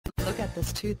at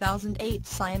this 2008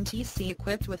 Scion TC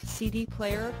equipped with CD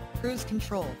player, cruise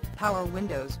control, power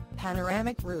windows,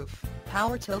 panoramic roof,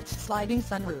 power tilt sliding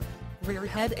sunroof, rear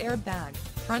head airbag,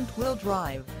 front wheel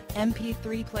drive,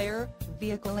 MP3 player,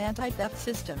 vehicle anti-theft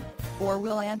system,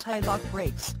 4-wheel anti-lock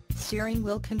brakes, steering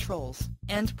wheel controls,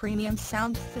 and premium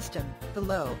sound system. The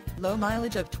low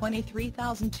mileage of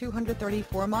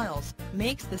 23,234 miles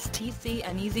makes this TC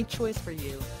an easy choice for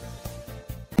you.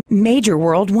 Major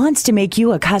World wants to make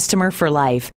you a customer for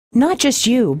life. Not just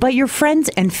you, but your friends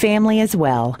and family as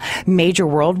well. Major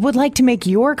World would like to make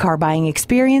your car buying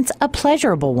experience a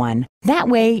pleasurable one. That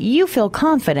way, you feel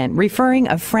confident referring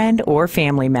a friend or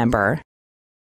family member.